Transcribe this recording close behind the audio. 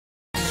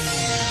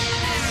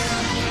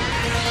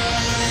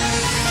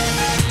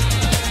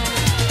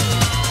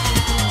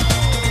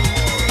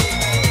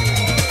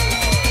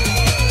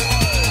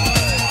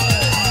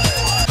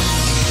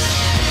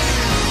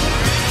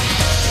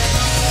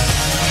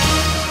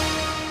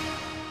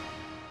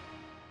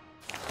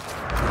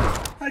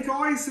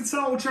guys, it's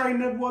LJ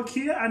Network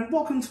here, and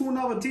welcome to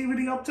another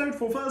DVD update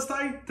for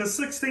Thursday, the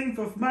 16th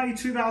of May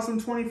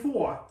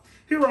 2024.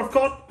 Here I've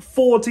got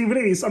 4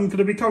 DVDs I'm going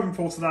to be covering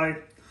for today.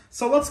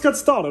 So let's get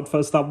started.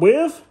 First up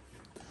with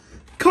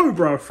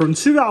Cobra from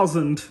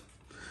 2000.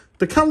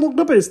 The catalog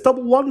number is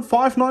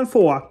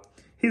 11594.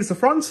 Here's the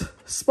front,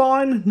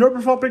 spine, no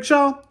profile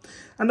picture,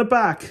 and the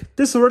back.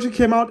 This originally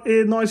came out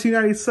in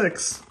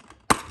 1986.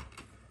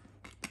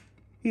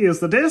 Here's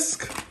the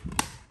disc.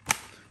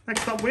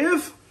 Next up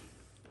with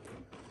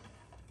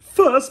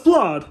First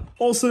Blood,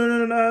 also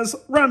known as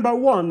Rambo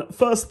 1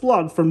 First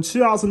Blood from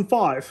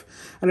 2005.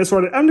 And it's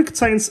rated M that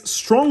contains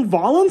strong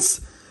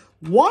violence.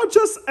 Why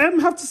does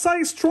M have to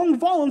say strong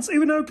violence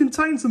even though it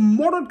contains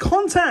moderate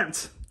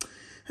content?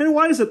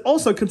 Anyways, it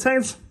also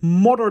contains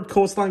moderate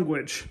coarse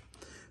language.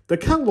 The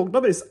catalog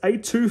number is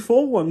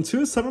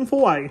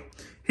 8241274A.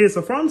 Here's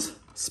the front,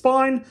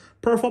 spine,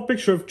 profile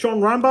picture of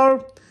John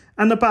Rambo,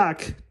 and the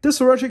back.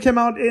 This originally came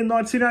out in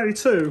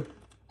 1982.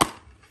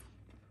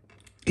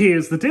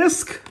 Here's the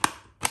disc.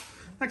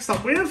 Next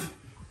up with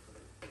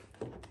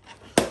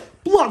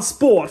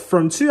Bloodsport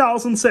from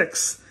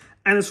 2006.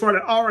 And it's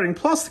rated R rating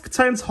plus. It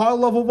contains high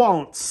level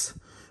violence.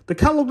 The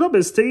catalog number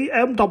is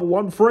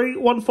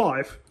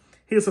DM11315.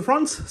 Here's the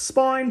front,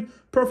 spine,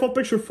 profile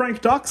picture of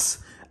Frank Dux,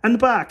 and the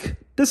back.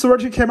 This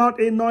originally came out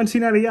in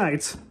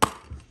 1988.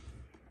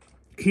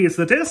 Here's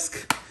the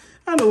disc.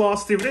 And the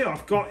last DVD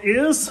I've got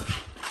is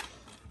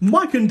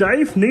Mike and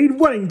Dave Need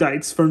Wedding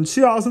Dates from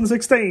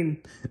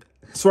 2016.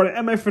 It's rated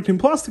MA15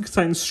 plus. It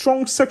contains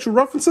strong sexual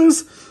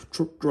references,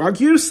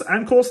 drug use,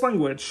 and coarse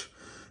language.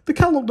 The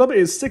catalog number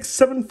is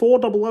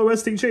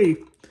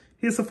 67400SDG.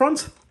 Here's the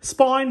front,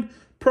 spine,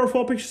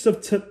 profile pictures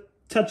of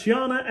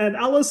Tatiana and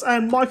Alice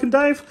and Mike and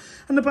Dave,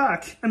 and the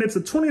back. And it's a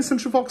 20th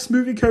Century Fox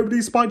movie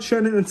co-produced by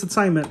Churning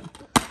Entertainment.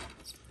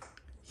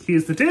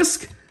 Here's the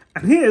disc,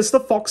 and here's the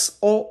Fox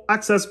All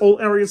Access All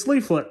Areas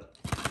leaflet.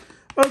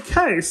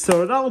 Okay,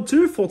 so that'll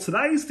do for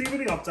today's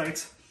DVD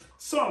update.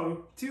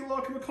 So, do you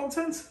like my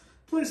content?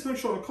 Please make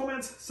sure to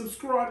comment,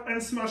 subscribe,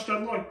 and smash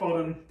that like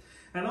button.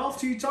 And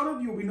after you've done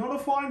it, you'll be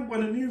notified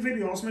when a new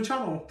video is on my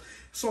channel.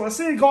 So I'll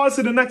see you guys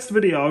in the next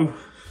video.